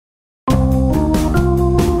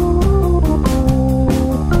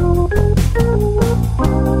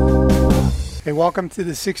Hey, welcome to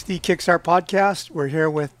the 60 Kickstart podcast. We're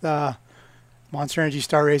here with Monster Energy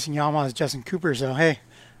Star Racing Yamaha's Justin Cooper. So, hey,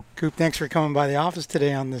 Coop, thanks for coming by the office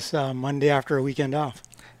today on this Monday after a weekend off.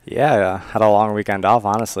 Yeah, had a long weekend off,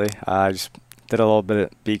 honestly. I just did a little bit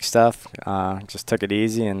of beak stuff, just took it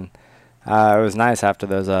easy, and it was nice after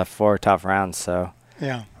those 4 tough rounds. So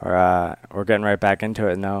Yeah. we're getting right back into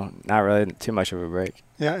it. No, not really too much of a break.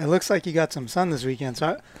 Yeah, it looks like you got some sun this weekend.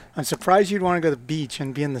 So I'm surprised you'd want to go to the beach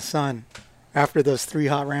and be in the sun after those 3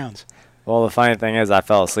 hot rounds. Well, the funny thing is I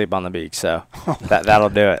fell asleep on the beach, so that'll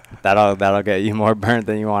do it. That'll get you more burnt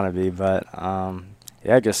than you want to be. But,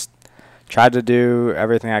 yeah, just tried to do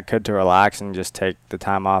everything I could to relax and just take the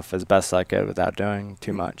time off as best I could without doing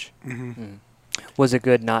too much. Mm-hmm. Was it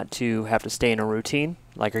good not to have to stay in a routine?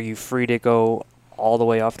 Like, are you free to go all the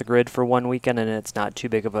way off the grid for one weekend and it's not too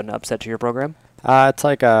big of an upset to your program? It's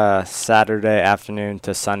like a Saturday afternoon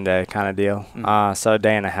to Sunday kind of deal. So a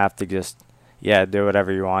day and a half to just, do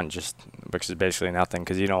whatever you want, which is basically nothing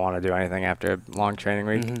because you don't want to do anything after a long training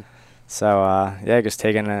week. Mm-hmm. So, just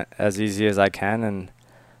taking it as easy as I can and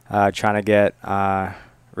trying to get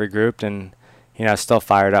regrouped and, still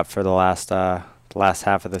fired up for the last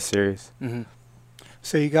half of the series. Mm-hmm.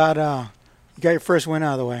 So you got your first win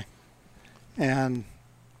out of the way, and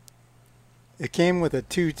it came with a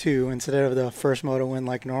 2-2 instead of the first moto win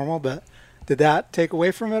like normal. But did that take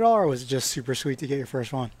away from it all, or was it just super sweet to get your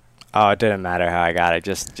first one? Oh, it didn't matter how I got it.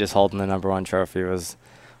 Just holding the number 1 trophy was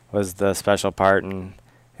the special part, and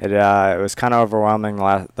it was kind of overwhelming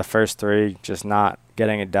the first 3, just not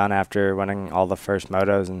getting it done after winning all the first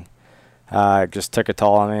motos, and it just took a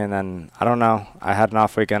toll on me. And then I don't know, I had an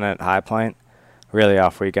off weekend at High Point, really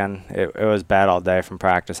off weekend. It was bad all day from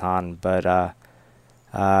practice on, but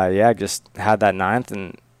just had that 9th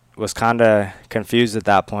and was kind of confused at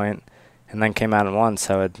that point, and then came out and won.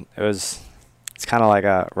 So it's kind of like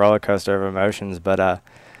a roller coaster of emotions, but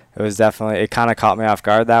it was definitely, it kind of caught me off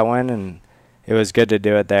guard, that win, and it was good to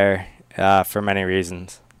do it there for many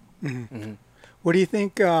reasons. Mm-hmm. Mm-hmm. What do you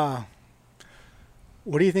think? What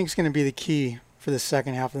do you think is going to be the key for the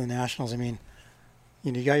second half of the Nationals? I mean,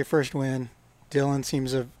 you got your first win. Dylan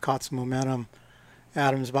seems to have caught some momentum.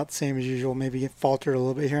 Adam's about the same as usual. Maybe it faltered a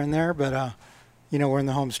little bit here and there, but we're in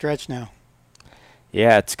the home stretch now.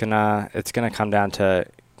 Yeah, it's gonna come down to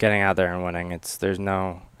getting out there and winning. There's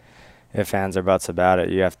no ifs, ands, or buts about it.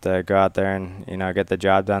 You have to go out there and get the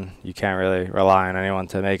job done. You can't really rely on anyone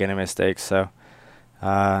to make any mistakes. So,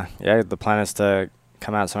 the plan is to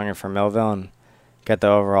come out swinging for Millville and get the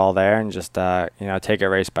overall there, and just take it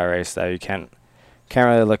race by race. Though you can't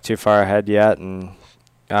really look too far ahead yet, and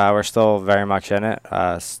we're still very much in it.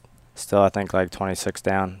 Still, I think like 26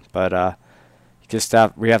 down, but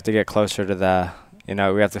we have to get closer to the.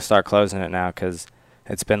 We have to start closing it now because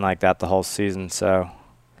it's been like that the whole season. So,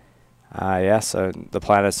 so the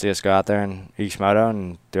plan is to just go out there in each moto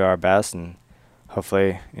and do our best and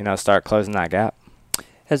hopefully, start closing that gap.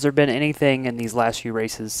 Has there been anything in these last few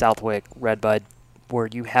races, Southwick, Redbud, where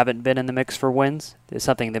you haven't been in the mix for wins? Is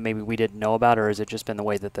something that maybe we didn't know about, or has it just been the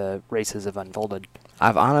way that the races have unfolded?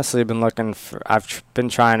 I've honestly been I've been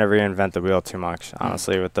trying to reinvent the wheel too much,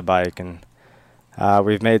 honestly, with the bike. And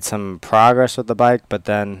we've made some progress with the bike, but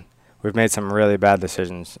then we've made some really bad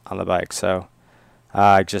decisions on the bike. So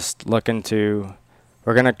just we're going to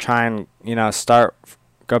try and,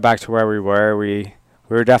 go back to where we were. We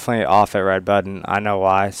were definitely off at Redbud, and I know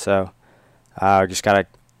why. So just got to,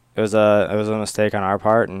 it was a mistake on our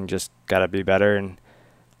part, and just got to be better and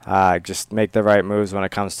just make the right moves when it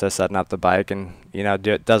comes to setting up the bike, and,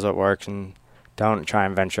 does what works, and don't try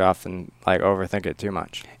and venture off and overthink it too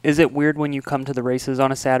much. Is it weird when you come to the races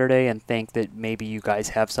on a Saturday and think that maybe you guys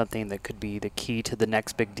have something that could be the key to the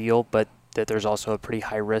next big deal, but that there's also a pretty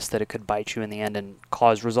high risk that it could bite you in the end and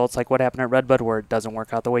cause results like what happened at Redbud where it doesn't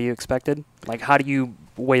work out the way you expected? Like, how do you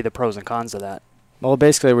weigh the pros and cons of that? Well,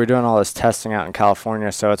 basically, we're doing all this testing out in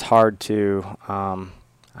California, so it's hard to,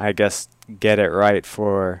 get it right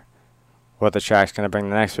for what the track's going to bring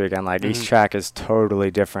the next weekend. Like, each track is totally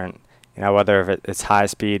different. Whether it's high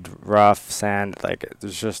speed, rough, sand,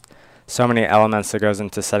 there's just so many elements that goes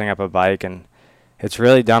into setting up a bike, and it's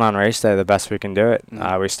really done on race day the best we can do it.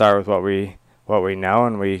 We start with what we know,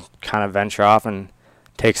 and we kind of venture off and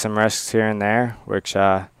take some risks here and there, which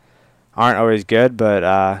aren't always good,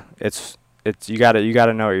 but it's you got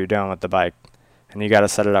to know what you're doing with the bike, and you got to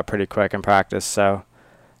set it up pretty quick in practice. So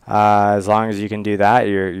as long as you can do that,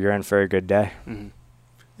 you're in for a good day. Mm-hmm.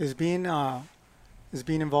 Is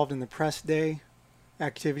being involved in the press day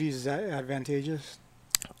activities, is that advantageous?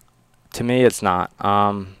 To me, it's not.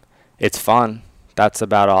 It's fun. That's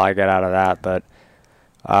about all I get out of that. But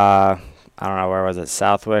I don't know, where was it?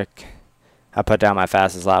 Southwick. I put down my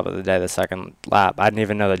fastest lap of the day, the second lap. I didn't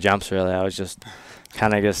even know the jumps really. I was just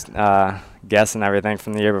kind of guessing everything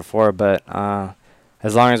from the year before. But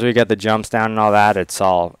as long as we get the jumps down and all that, it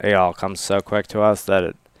all comes so quick to us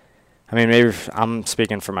that maybe I'm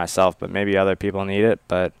speaking for myself, but maybe other people need it.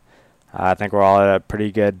 But I think we're all at a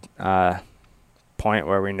pretty good point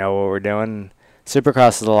where we know what we're doing.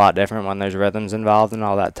 Supercross is a lot different when there's rhythms involved and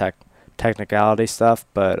all that technicality stuff.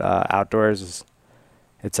 But outdoors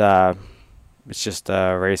it's just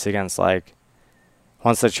a race against, like,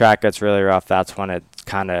 once the track gets really rough, that's when it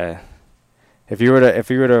kind of, if you were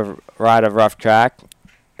to ride a rough track,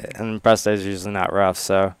 and press day is usually not rough,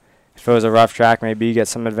 so if it was a rough track, maybe you get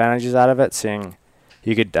some advantages out of it, seeing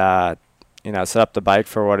you could set up the bike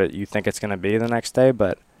for what you think it's going to be the next day,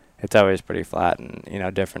 but it's always pretty flat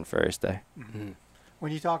and different for race day. Mm-hmm.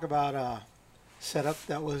 When you talk about setup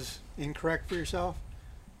that was incorrect for yourself,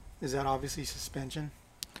 is that obviously suspension?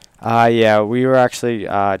 Yeah, we were actually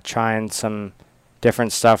trying some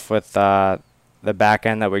different stuff with the back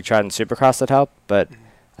end that we tried in Supercross that helped, but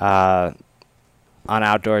on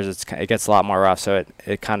outdoors it gets a lot more rough, so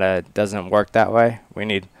it kind of doesn't work that way. We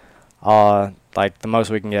need the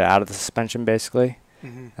most we can get out of the suspension, basically,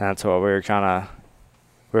 and that's what we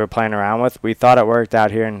were playing around with. We thought it worked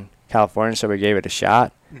out here in California, so we gave it a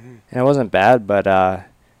shot, and it wasn't bad, but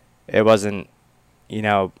it wasn't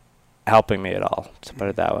helping me at all, to put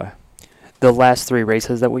it that way. The last 3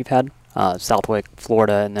 races that we've had, Southwick,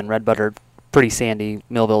 Florida, and then Redbud are pretty sandy.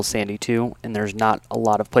 Millville's sandy too, and there's not a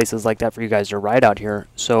lot of places like that for you guys to ride out here.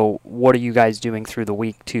 So what are you guys doing through the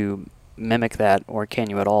week to mimic that, or can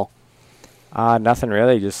you at all? Nothing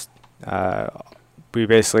really. Just we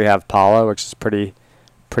basically have Paula, which is pretty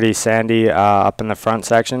sandy up in the front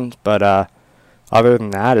sections, but other than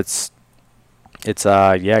that, it's just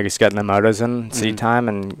getting the motos in, seat time,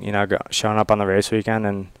 and showing up on the race weekend,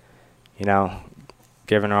 and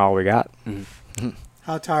giving her all we got.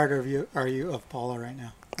 How tired are you of Paula right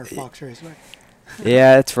now, or Fox Raceway?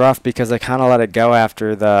 Yeah, it's rough because I kind of let it go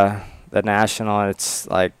after the national, and it's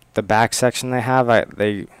like the back section they have.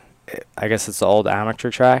 I guess it's the old amateur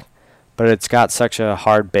track, but it's got such a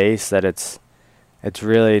hard base that it's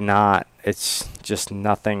really not. It's just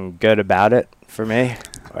nothing good about it for me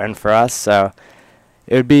and for us. So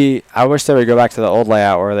it would be. I wish they would go back to the old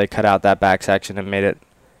layout where they cut out that back section and made it,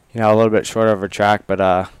 a little bit shorter of a track, but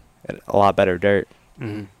a lot better dirt.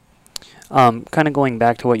 Kind of going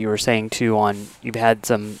back to what you were saying too, on you've had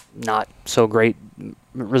some not so great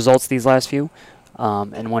results these last few,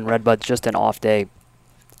 and when Redbud's just an off day,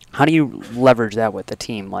 how do you leverage that with the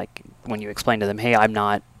team? Like when you explain to them, hey, I'm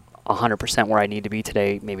not 100% where I need to be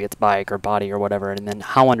today, maybe it's bike or body or whatever, and then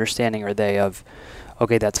how understanding are they of,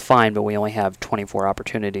 okay, that's fine, but we only have 24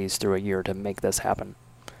 opportunities through a year to make this happen?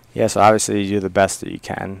 Yeah, so obviously you do the best that you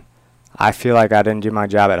can. I feel like I didn't do my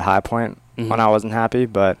job at High Point when I wasn't happy,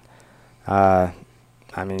 but you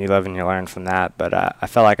live and you learn from that. But I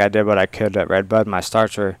felt like I did what I could at Redbud. My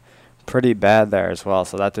starts were pretty bad there as well,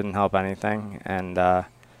 so that didn't help anything. And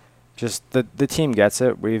just the team gets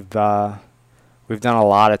it. We've done a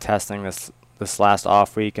lot of testing this last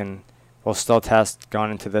off week, and we'll still test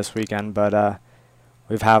going into this weekend. But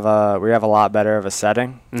we have a lot better of a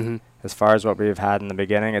setting as far as what we've had in the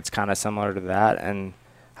beginning. It's kind of similar to that, and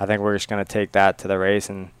I think we're just going to take that to the race,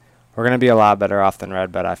 and we're going to be a lot better off than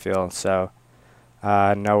Redbud, I feel. So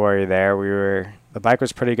no worry there. The bike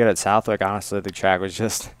was pretty good at Southwick. Honestly, the track was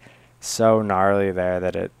just so gnarly there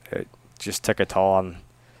that it just took a toll on.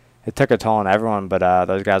 It took a toll on everyone, but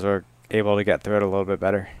those guys were able to get through it a little bit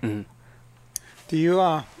better. Do you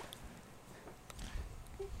or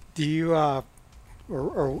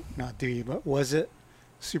not do you, but was it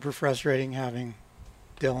super frustrating having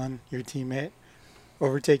Dylan, your teammate,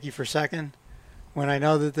 overtake you for second, when I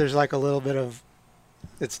know that there's like a little bit of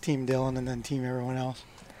it's Team Dylan and then Team everyone else?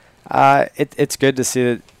 It's good to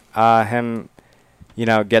see him,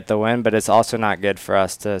 get the win, but it's also not good for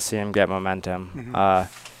us to see him get momentum.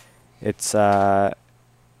 It's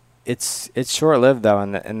short-lived though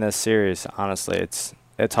in this series. Honestly,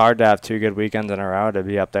 it's hard to have 2 good weekends in a row to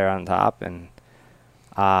be up there on top, and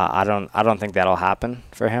I don't think that'll happen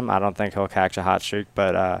for him. I don't think he'll catch a hot streak,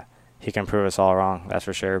 but he can prove us all wrong, that's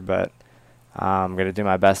for sure. But I'm gonna do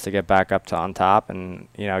my best to get back up to on top and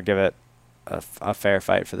give it a fair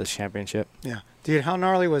fight for this championship. Yeah, dude, how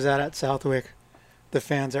gnarly was that at Southwick? The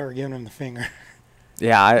fans that were giving him the finger.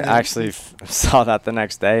 Yeah, I actually saw that the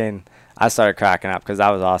next day, and I started cracking up because that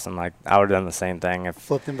was awesome. Like I would have done the same thing if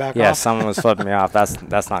flipped him back off. Yeah, someone was flipping me off.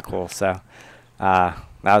 That's not cool. So that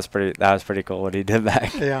was pretty cool what he did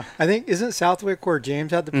back. Yeah, I think isn't Southwick where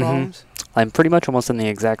James had the problems? I'm pretty much almost in the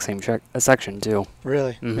exact same section too.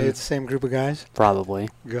 Really? Mhm. Maybe it's the same group of guys? Probably.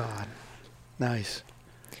 God. Nice.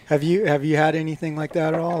 Have you had anything like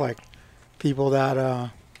that at all? Like people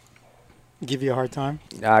that give you a hard time?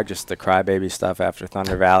 Just the crybaby stuff after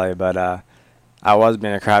Thunder Valley, but I was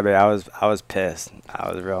being a crybaby. I was pissed.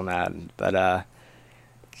 I was real mad, but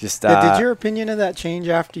just Yeah, did your opinion of that change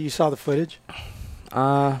after you saw the footage?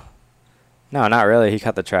 No, not really. He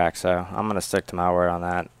cut the track, so I'm gonna stick to my word on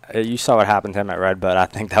that. You saw what happened to him at Redbud. I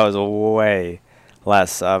think that was way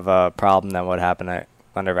less of a problem than what happened at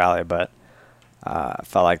Thunder Valley, but I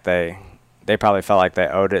felt like they probably felt like they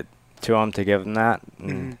owed it to him to give him that.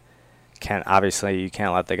 And obviously you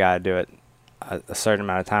can't let the guy do it a certain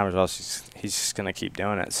amount of time, or else he's just gonna keep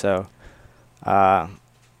doing it. So, I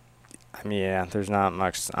mean, yeah, there's not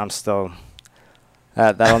much. I'm still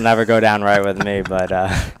that'll never go down right with me, but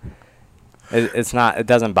it's not. It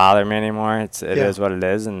doesn't bother me anymore. It is what it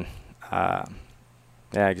is, and yeah,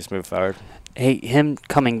 I just move forward. Hey, him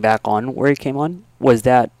coming back on where he came on, was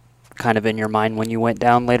that kind of in your mind when you went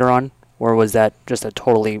down later on, or was that just a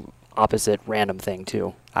totally opposite random thing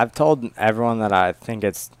too? I've told everyone that I think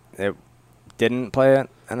it didn't play it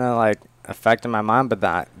and then like effect in my mind, but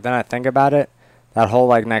then I think about it. That whole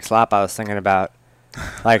like next lap, I was thinking about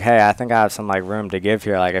like, hey, I think I have some like room to give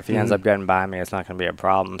here. Like if he ends up getting by me, it's not going to be a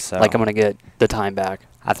problem. So like I'm going to get the time back.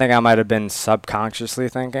 I think I might have been subconsciously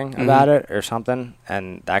thinking about it or something,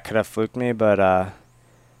 and that could have fluked me. But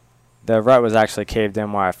the rut was actually caved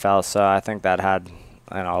in where I fell, so I think that had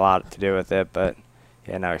a lot to do with it. But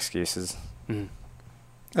yeah, no excuses.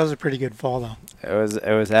 That was a pretty good fall, though.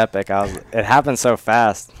 It was epic. It happened so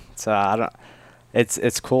fast, so I don't.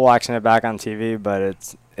 It's cool watching it back on TV,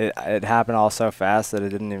 but it happened all so fast that it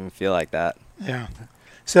didn't even feel like that. Yeah.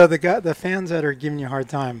 So the fans that are giving you a hard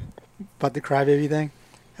time about the crybaby thing,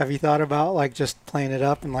 have you thought about like just playing it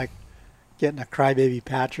up and like getting a crybaby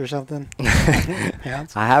patch or something?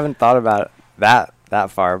 Pants? I haven't thought about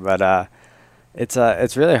that far, but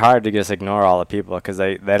it's really hard to just ignore all the people because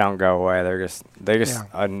they don't go away. They're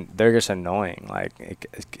just annoying.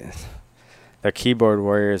 Like they're keyboard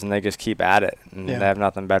warriors and they just keep at it and they have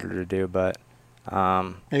nothing better to do. But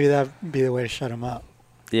maybe that'd be the way to shut them up.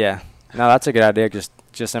 Yeah, no, that's a good idea.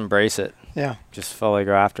 Just embrace it. Yeah, just fully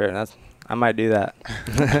go after it. I might do that.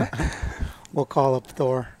 We'll call up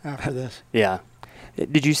Thor after this. Yeah.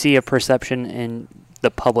 Did you see a perception in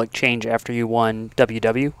the public change after you won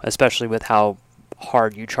WW, especially with how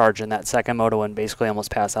hard you charged in that second moto and basically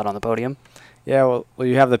almost passed out on the podium? Yeah, well,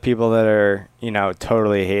 you have the people that are,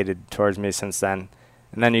 totally hated towards me since then.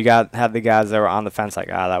 And then you had the guys that were on the fence like,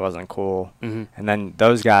 that wasn't cool. And then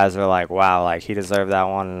those guys are like, wow, like he deserved that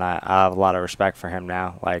one, and I have a lot of respect for him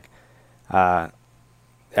now. Like,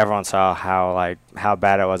 everyone saw how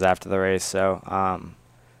bad it was after the race, so I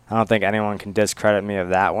don't think anyone can discredit me of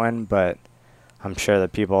that win, but I'm sure the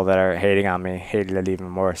people that are hating on me hated it even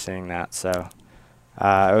more seeing that. So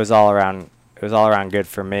it was all around good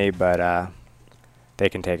for me, but they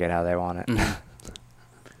can take it how they want it.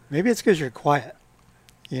 Maybe it's because you're quiet.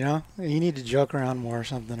 You need to joke around more or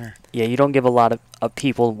something. Or yeah, you don't give a lot of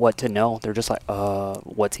people what to know. They're just like,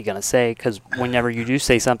 what's he going to say? Because whenever you do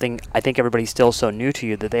say something, I think everybody's still so new to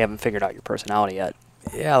you that they haven't figured out your personality yet.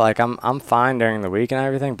 Yeah, like I'm fine during the week and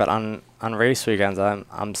everything, but on race weekends,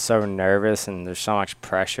 I'm so nervous and there's so much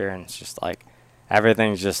pressure, and it's just like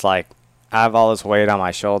everything's just like I have all this weight on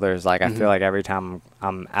my shoulders. Like I feel like every time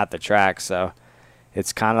I'm at the track, so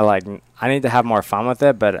it's kind of like I need to have more fun with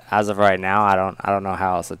it, but as of right now, I don't know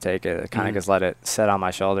how else to take it. I kind of just let it sit on my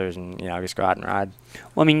shoulders and just go out and ride.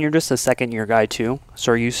 Well, I mean, you're just a second-year guy too,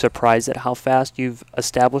 so are you surprised at how fast you've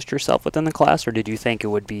established yourself within the class, or did you think it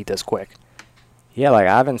would be this quick? Yeah, like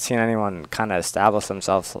I haven't seen anyone kind of establish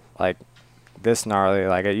themselves like this gnarly.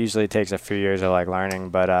 Like it usually takes a few years of like learning,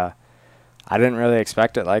 but I didn't really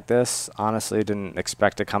expect it like this. Honestly, didn't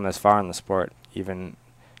expect to come this far in the sport, even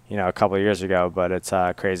a couple of years ago. But it's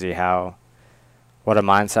crazy what a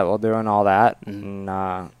mindset will do and all that. And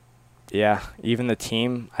yeah, even the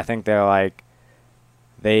team, I think they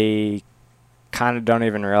kind of don't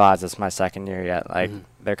even realize it's my second year yet. Like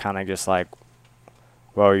they're kind of just like,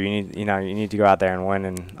 well, you need to go out there and win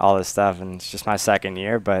and all this stuff, and it's just my second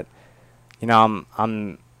year. But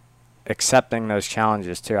I'm accepting those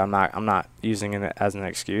challenges too. I'm not using it as an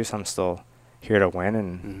excuse. I'm still here to win,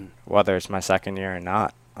 and whether it's my second year or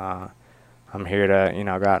not, I'm here to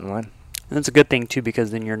go out and win. And it's a good thing too,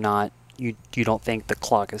 because then you're not you don't think the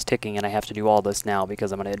clock is ticking and I have to do all this now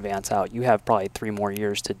because I'm going to advance out. You have probably 3 more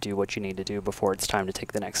years to do what you need to do before it's time to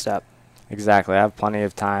take the next step. Exactly. I have plenty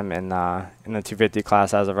of time in the 250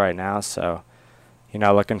 class as of right now, so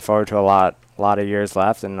looking forward to a lot lot of years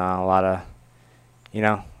left and a lot of,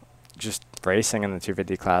 just racing in the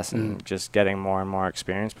 250 class and just getting more and more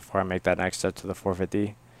experience before I make that next step to the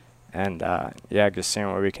 450. And, just seeing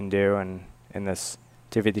what we can do in this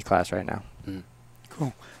 250 class right now.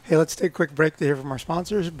 Cool. Hey, let's take a quick break to hear from our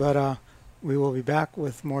sponsors, but we will be back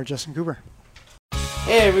with more Justin Cooper.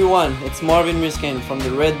 Hey everyone, it's Marvin Muskin from the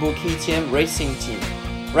Red Bull KTM racing team.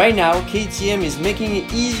 Right now, KTM is making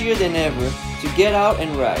it easier than ever to get out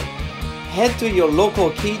and ride. Head to your local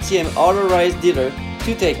KTM authorized dealer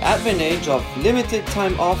to take advantage of limited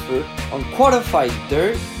time offer on qualified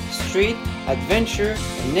dirt, street, adventure,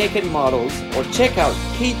 and naked models, or check out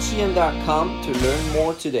ktm.com to learn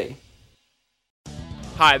more today.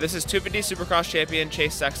 Hi, this is 250 Supercross champion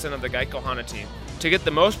Chase Sexton of the Geico Honda team. To get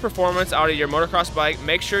the most performance out of your motocross bike,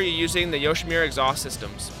 make sure you're using the Yoshimura exhaust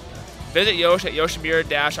systems. Visit Yosh at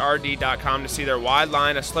yoshimura-rd.com to see their wide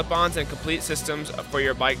line of slip-ons and complete systems for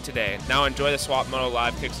your bike today. Now enjoy the Swap Moto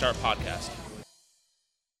Live Kickstart podcast.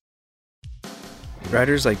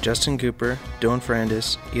 Riders like Justin Cooper, Dylan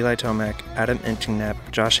Ferrandis, Eli Tomac, Adam Intingnap,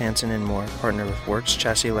 Josh Hansen, and more partner with Works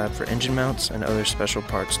Chassis Lab for engine mounts and other special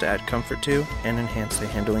parts to add comfort to and enhance the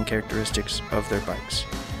handling characteristics of their bikes.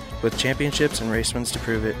 With championships and race wins to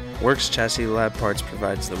prove it, Works Chassis Lab Parts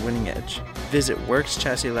provides the winning edge. Visit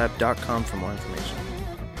WorksChassisLab.com for more information.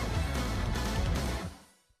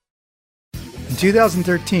 In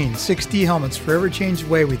 2013, 6D Helmets forever changed the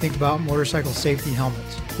way we think about motorcycle safety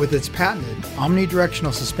helmets. With its patented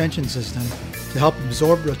omnidirectional suspension system to help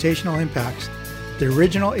absorb rotational impacts, the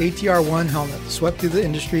original ATR-1 helmet swept through the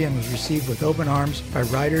industry and was received with open arms by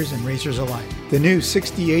riders and racers alike. The new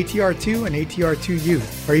 6D ATR-2 and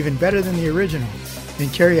ATR-2U are even better than the original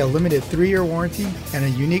and carry a limited 3-year warranty and a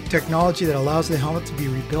unique technology that allows the helmet to be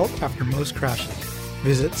rebuilt after most crashes.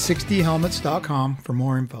 Visit 6dhelmets.com for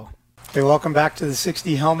more info. Hey, welcome back to the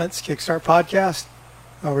 6D Helmets Kickstart podcast.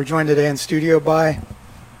 We're joined today in studio by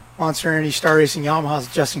Monster Energy Star Racing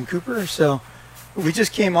Yamaha's Justin Cooper. So we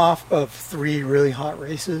just came off of 3 really hot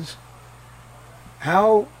races.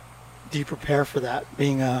 How do you prepare for that,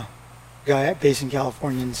 being a guy based in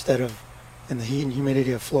California instead of in the heat and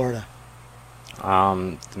humidity of Florida?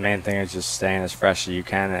 The main thing is just staying as fresh as you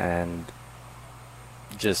can and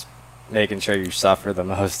just making sure you suffer the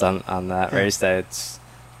most on that race day. It's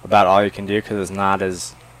about all you can do because it's not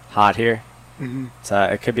as hot here. So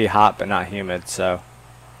it could be hot but not humid. So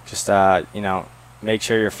just, make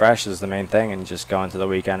sure you're fresh is the main thing, and just go into the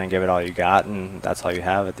weekend and give it all you got, and that's all you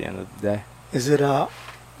have at the end of the day. Is it,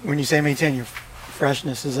 when you say maintain your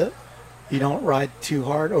freshness, is it you don't ride too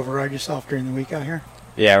hard, override yourself during the week out here?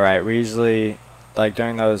 Yeah, right. We usually,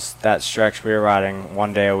 during that stretch, we were riding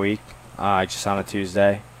 1 day a week, just on a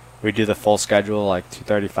Tuesday. We do the full schedule,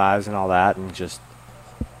 235s and all that, and just,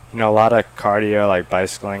 a lot of cardio,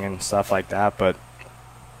 bicycling and stuff like that, but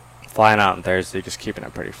flying out on Thursday, just keeping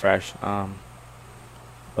it pretty fresh.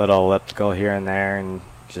 Little elliptical here and there, and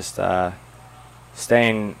just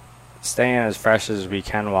staying as fresh as we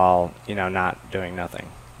can while not doing nothing.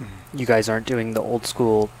 You guys aren't doing the old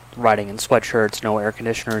school riding in sweatshirts, no air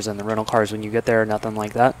conditioners in the rental cars when you get there, nothing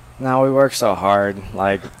like that? No, we work so hard.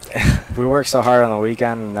 We work so hard on the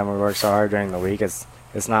weekend, and then we work so hard during the week. It's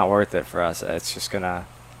not worth it for us. It's just gonna,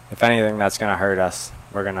 if anything, that's gonna hurt us.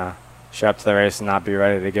 We're gonna show up to the race and not be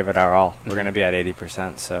ready to give it our all. We're gonna be at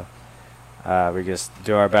 80%. So. We just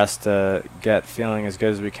do our best to get feeling as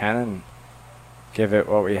good as we can and give it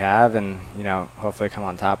what we have and, hopefully come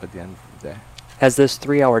on top at the end of the day. Has this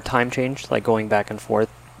 3-hour time change, going back and forth,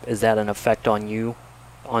 is that an effect on you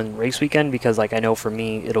on race weekend? Because, I know for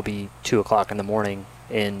me, it'll be 2 o'clock in the morning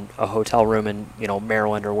in a hotel room in,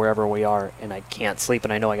 Maryland or wherever we are, and I can't sleep,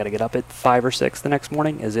 and I know I got to get up at 5 or 6 the next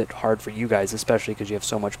morning. Is it hard for you guys, especially because you have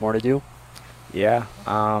so much more to do? Yeah.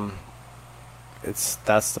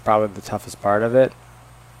 That's probably the toughest part of it.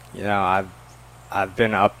 I've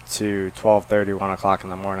been up to 12:30, 1 o'clock in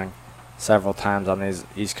the morning several times on these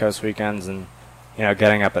East Coast weekends, and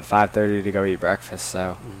getting up at 5:30 to go eat breakfast.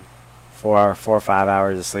 So 4 or 5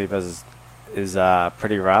 hours of sleep is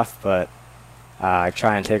pretty rough. But I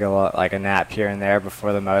try and take a nap here and there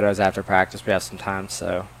before the motos. After practice, we have some time,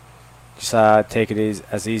 so just take it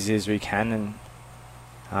as easy as we can,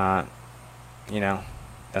 and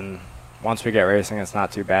then. Once we get racing, it's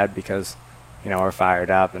not too bad because, we're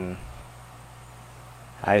fired up, and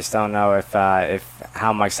I just don't know if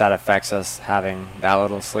how much that affects us having that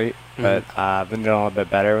little sleep. But I've been doing a little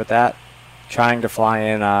bit better with that. Trying to fly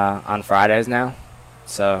in on Fridays now,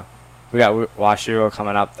 so we got Washuo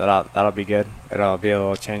coming up. That'll be good. It'll be a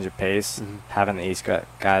little change of pace having the East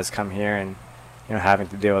guys come here and having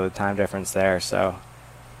to deal with the time difference there. So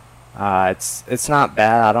It's not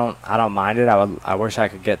bad. I don't mind it. I wish I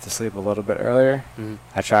could get to sleep a little bit earlier. Mhm.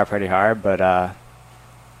 I try pretty hard, but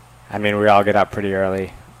I mean, we all get up pretty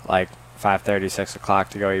early, like 5:30, 6 o'clock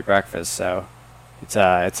to go eat breakfast. So it's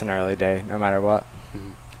an early day, no matter what.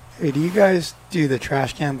 Hey, do you guys do the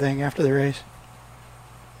trash can thing after the race?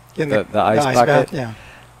 Get in The ice bucket? bath?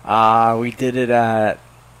 Yeah. We did it at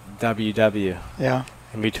WW Yeah.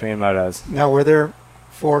 in between motos. Now, were there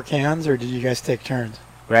 4 cans, or did you guys take turns?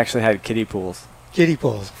 We actually had kiddie pools. Kiddie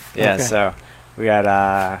pools. Yeah, Okay. so we had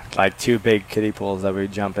like 2 big kiddie pools that we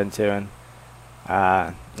jump into, and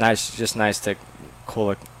nice to cool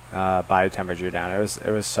the body temperature down. It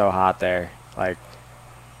was so hot there, like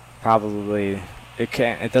probably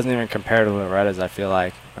it doesn't even compare to Loretta's. I feel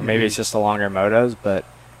like, or maybe it's just the longer motos, but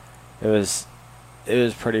it was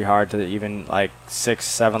pretty hard to even like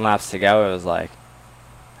 6-7 laps to go. It was like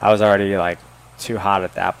I was already like too hot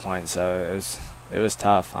at that point, so it was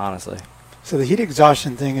tough, honestly. So the heat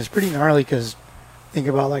exhaustion thing is pretty gnarly because think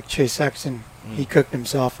about like Chase Sexton. He cooked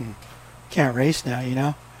himself and can't race now, you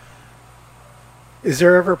know? Is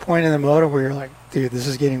there ever a point in the moto where you're like, dude, this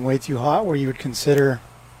is getting way too hot, where you would consider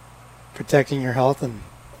protecting your health and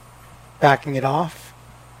backing it off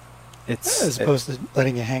as opposed to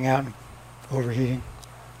letting it hang out and overheating?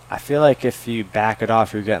 I feel like if you back it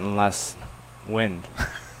off, you're getting less wind.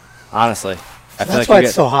 Honestly, I feel That's like why you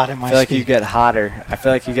it's so hot in my I feel like ski. you get hotter. I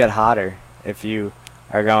feel like you get hotter if you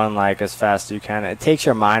are going like as fast as you can. It takes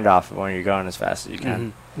your mind off when you're going as fast as you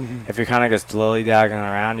can. Mhm. If you're kind of just lily-dagging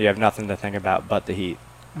around, you have nothing to think about but the heat.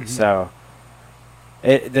 So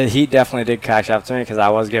the heat definitely did catch up to me because I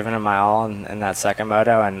was giving it my all in that second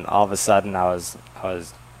moto, and all of a sudden I was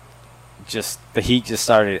just, the heat just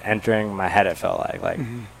started entering my head. It felt like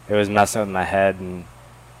it was messing with my head, and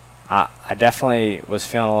I definitely was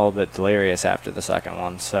feeling a little bit delirious after the second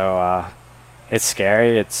one. So it's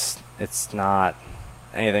scary. It's not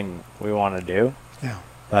anything we want to do. Yeah.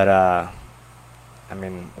 But I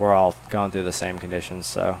mean, we're all going through the same conditions,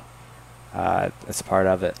 so it's a part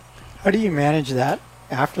of it. How do you manage that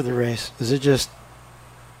after the race? Is it just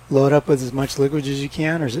load up with as much liquid as you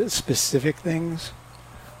can, or is it specific things?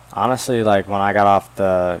 Honestly, like when I got off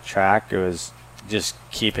the track, it was just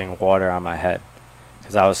keeping water on my head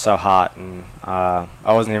because I was so hot, and I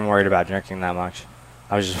wasn't even worried about drinking that much.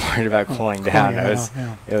 I was just worried about cooling down. It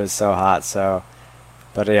was so hot. So,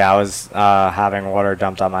 but yeah, I was having water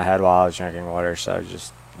dumped on my head while I was drinking water. So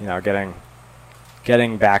just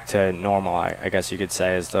getting back to normal, I guess you could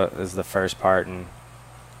say, is the first part, and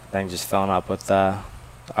then just filling up with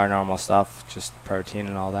our normal stuff, just protein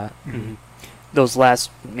and all that. Those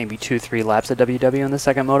last maybe 2-3 laps at WW in the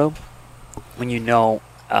second moto, when you know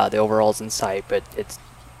the overall's in sight, but it's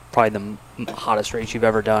probably the hottest race you've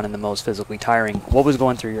ever done and the most physically tiring, what was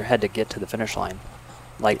going through your head to get to the finish line?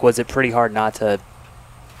 Like, was it pretty hard not to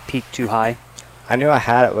peak too high? I knew I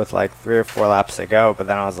had it with like 3 or 4 laps to go, but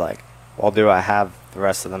then I was like, well, do I have the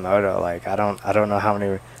rest of the moto? Like, I don't know how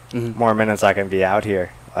many more minutes I can be out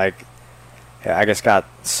here. Like, yeah, I just got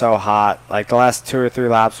so hot. Like, the last 2 or 3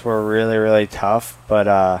 laps were really, really tough,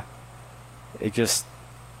 but it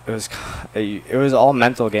was all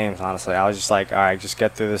mental games, honestly. I was just like, all right, just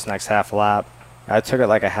get through this next half lap. I took it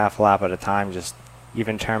like a half lap at a time, just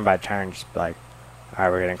even turn by turn, just like, all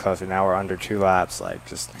right, we're getting closer. Now we're under 2 laps, like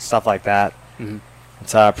just stuff like that.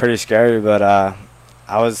 It's pretty scary, but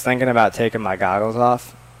I was thinking about taking my goggles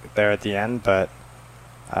off there at the end, but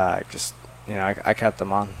just, I kept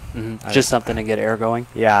them on. Just something to get air going?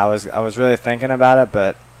 Yeah, I was really thinking about it,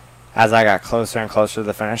 but as I got closer and closer to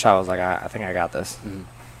the finish, I was like, I think I got this.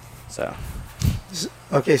 So.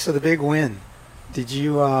 Okay, so the big win. Did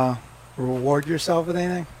you reward yourself with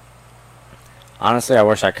anything? Honestly, I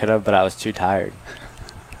wish I could have, but I was too tired.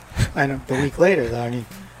 I know, the week later, though. I mean,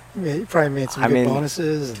 you probably made some good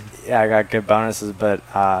bonuses. Yeah, I got good bonuses, but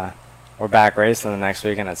we're back racing the next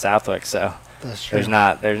weekend at Southwick, so that's true. There's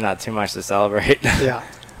not too much to celebrate. Yeah.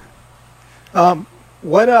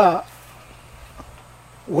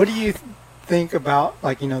 What do you think about,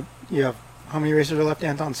 like, you have, how many races are left,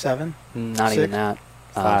 Anton? 7? Not 6? even that.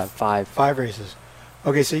 5. 5 races.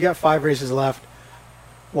 Okay, so you got 5 races left.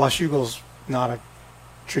 Washougal's not a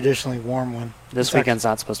traditionally warm one. This weekend's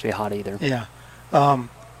not supposed to be hot either. Yeah.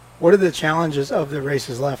 What are the challenges of the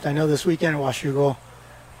races left? I know this weekend at Washougal,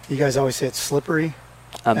 you guys always say it's slippery.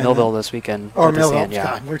 Millville this weekend. Or Millville. Sand, yeah.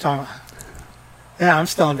 God, we're talking. Yeah, I'm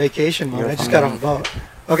still on vacation mode. I just got off a boat.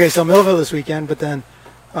 Okay, so Millville this weekend, but then,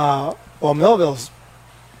 Millville's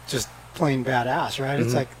just plain badass, right?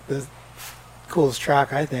 It's like the coolest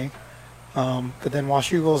track, I think. But then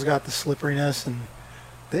Washougal's got the slipperiness and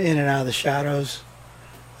the in and out of the shadows.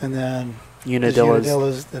 And then Unadilla's.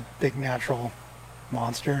 Unadilla's the big natural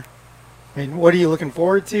monster. I mean, what are you looking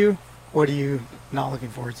forward to? What are you not looking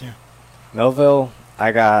forward to? Millville,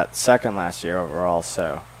 I got second last year overall,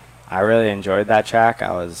 so I really enjoyed that track.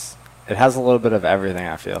 It has a little bit of everything,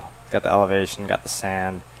 I feel. Got the elevation, got the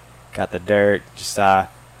sand, got the dirt, just all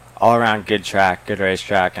around good track, good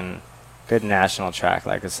racetrack, and good national track.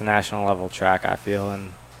 Like, it's a national level track, I feel,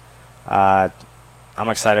 and I'm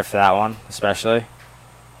excited for that one, especially.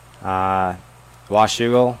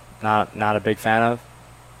 Washougal, not a big fan of.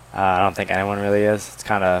 I don't think anyone really is. It's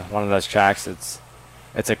kind of one of those tracks. It's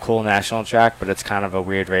a cool national track, but it's kind of a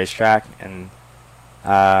weird racetrack, and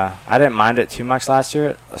I didn't mind it too much last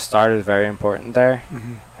year. The start is very important there,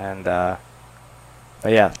 and but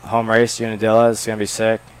yeah, home race Unadilla is gonna be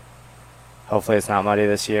sick. Hopefully, it's not muddy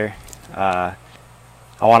this year. I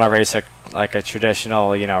want to race a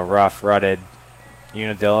traditional, rough, rutted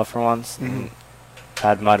Unadilla for once.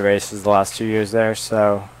 Had mud races the last 2 years there,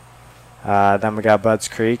 so then we got Budds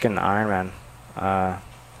Creek and Ironman.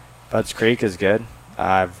 Budds Creek is good.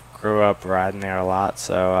 I've grew up riding there a lot,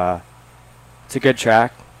 so it's a good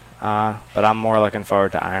track. But I'm more looking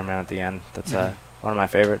forward to Ironman at the end. That's one of my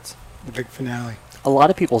favorites. The big finale. A lot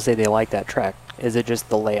of people say they like that track. Is it just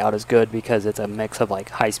the layout is good because it's a mix of like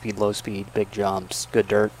high speed, low speed, big jumps, good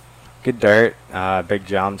dirt? Good dirt, big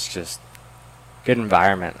jumps, just good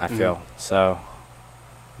environment, I feel. So,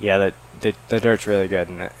 yeah, the dirt's really good,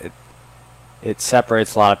 and it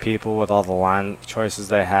separates a lot of people with all the line choices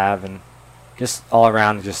they have, and just all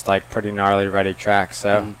around just like pretty gnarly, ready track.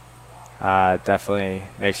 So, it definitely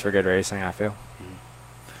makes for good racing, I feel.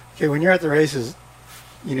 Okay, when you're at the races,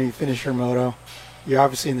 you finish your moto. You're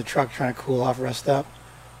obviously in the truck trying to cool off, rest up.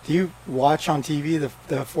 Do you watch on TV the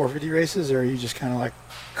 450 races, or are you just kind of like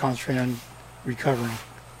concentrate on recovering?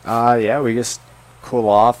 Yeah, we just cool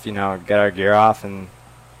off, get our gear off and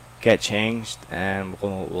get changed, and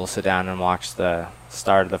we'll sit down and watch the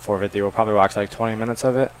start of the 450. We'll probably watch like 20 minutes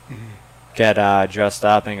of it, get dressed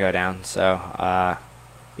up, and go down. So,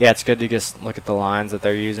 yeah, it's good to just look at the lines that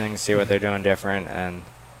they're using, see what they're doing different, and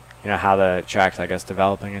how the track's, I guess,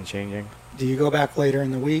 developing and changing. Do you go back later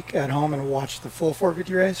in the week at home and watch the full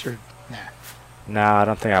 450 race, or nah? No, I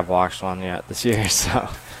don't think I've watched one yet this year. So,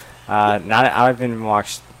 I haven't even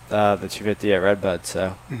watched the 250 at Redbud.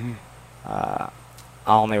 So, I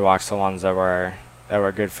only watch the ones that were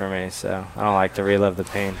good for me. So I don't like to relive the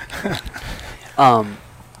pain.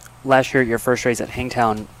 Last year at your first race at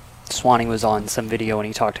Hangtown, Swanee was on some video and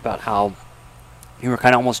he talked about how you were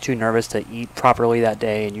kind of almost too nervous to eat properly that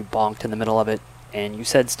day, and you bonked in the middle of it. And you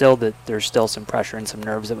said still that there's still some pressure and some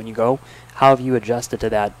nerves that when you go. How have you adjusted to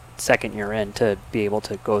that second year in to be able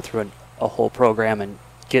to go through a whole program and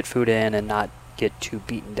get food in and not get too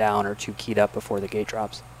beaten down or too keyed up before the gate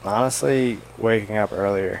drops? Honestly, waking up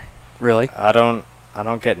earlier. Really? I don't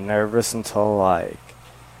get nervous until like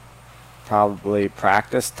probably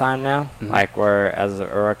practice time now. Like where as a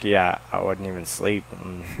rookie, I wouldn't even sleep,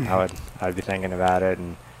 and I'd be thinking about it,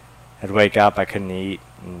 and I'd wake up, I couldn't eat,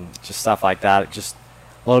 and just stuff like that. Just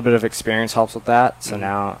a little bit of experience helps with that. So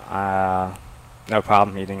now, no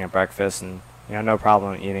problem eating at breakfast, and no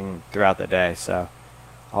problem eating throughout the day. So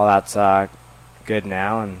all that's good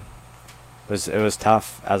now, and it was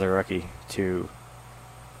tough as a rookie to.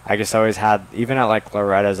 I guess I always had, even at like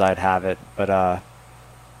Loretta's, I'd have it, but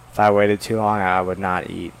if I waited too long, I would not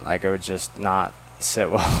eat. Like, it would just not sit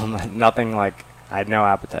well. Nothing, like, I had no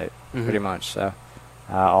appetite, pretty much. So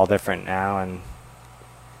all different now, and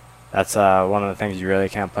that's one of the things you really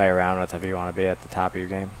can't play around with if you want to be at the top of your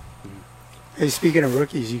game. Hey, speaking of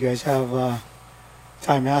rookies, you guys have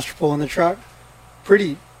Ty Masterpool in the truck.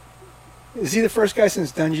 Is he the first guy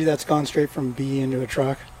since Dungey that's gone straight from B into a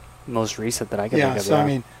truck? Most recent that I can think of. So I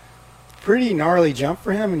mean, pretty gnarly jump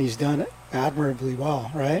for him, and he's done admirably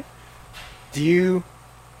well, right? Do you,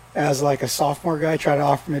 as like a sophomore guy, try to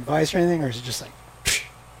offer him advice or anything, or is it just like,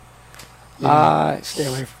 stay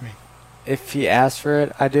away from me? If he asks for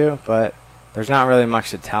it, I do, but there's not really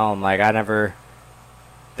much to tell him. Like, I never,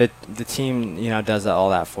 the team, does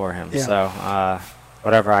all that for him. Yeah. So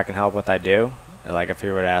whatever I can help with, I do. Like, if he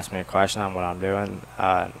were to ask me a question on what I'm doing,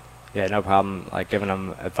 yeah, no problem, like, giving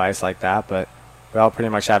him advice like that. But we all pretty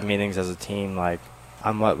much have meetings as a team, like,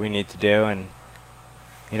 on what we need to do and,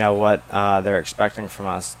 what they're expecting from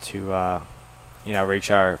us to, reach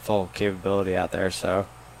our full capability out there. So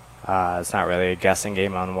it's not really a guessing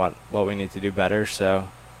game on what we need to do better. So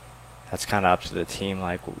that's kind of up to the team,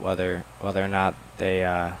 like, whether or not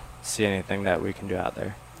they see anything that we can do out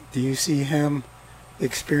there. Do you see him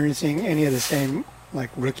experiencing any of the same, like,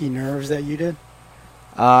 rookie nerves that you did?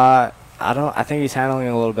 I think he's handling it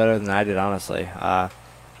a little better than I did, honestly.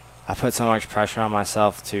 I I put so much pressure on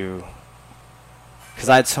myself to, because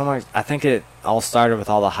I had so much. I think it all started with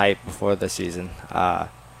all the hype before the season. I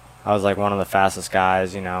was like one of the fastest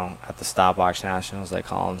guys, at the stopwatch nationals they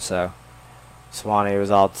call them. So Swanee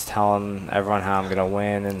was all telling everyone how I'm gonna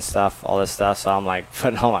win and stuff, all this stuff. So I'm like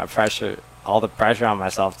putting all the pressure on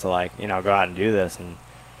myself to go out and do this. And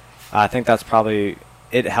I think that's probably,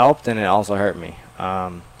 it helped and it also hurt me.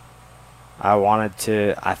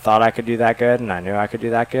 I thought I could do that good, and I knew I could do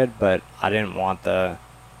that good, but I didn't want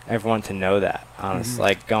everyone to know that. Honestly,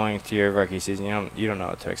 like going through your rookie season, you don't know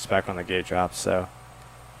what to expect when the gate drops. So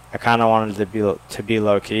I kind of wanted to be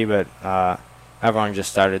low key, but everyone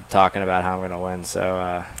just started talking about how I'm going to win.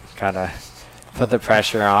 So kind of put the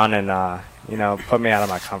pressure on and put me out of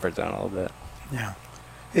my comfort zone a little bit. Yeah.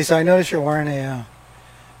 Hey, so I noticed you're wearing a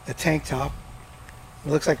tank top. It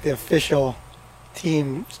looks like the official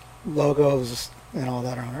team logos and all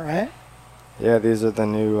that on it, right? Yeah, these are the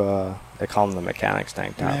new, they call them the mechanics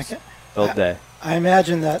tank tops. Build day. I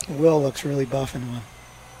imagine that Will looks really buff in one.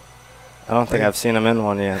 I don't think I've seen him in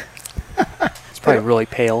one yet. It's probably really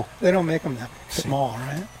pale. They don't make them that small,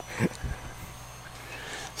 right?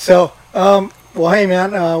 So, well, hey,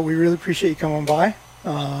 man, we really appreciate you coming by.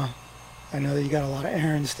 I know that you got a lot of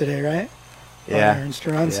errands today, right? Yeah. A lot of errands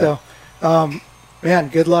to run. Yeah. So, man,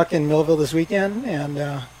 good luck in Millville this weekend and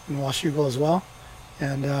in Washougal as well.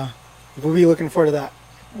 And we'll be looking forward to that.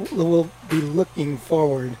 We'll be looking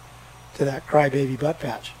forward to that crybaby butt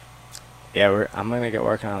patch. Yeah, I'm gonna get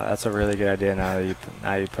working on it. That's a really good idea. Now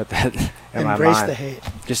you put that in my mind. Embrace the hate.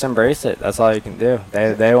 Just embrace it. That's all you can do.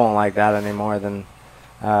 They won't like that anymore than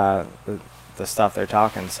the stuff they're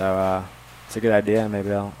talking. So it's a good idea.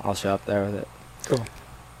 Maybe I'll show up there with it. Cool.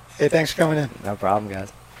 Hey, thanks for coming in. No problem,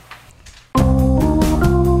 guys.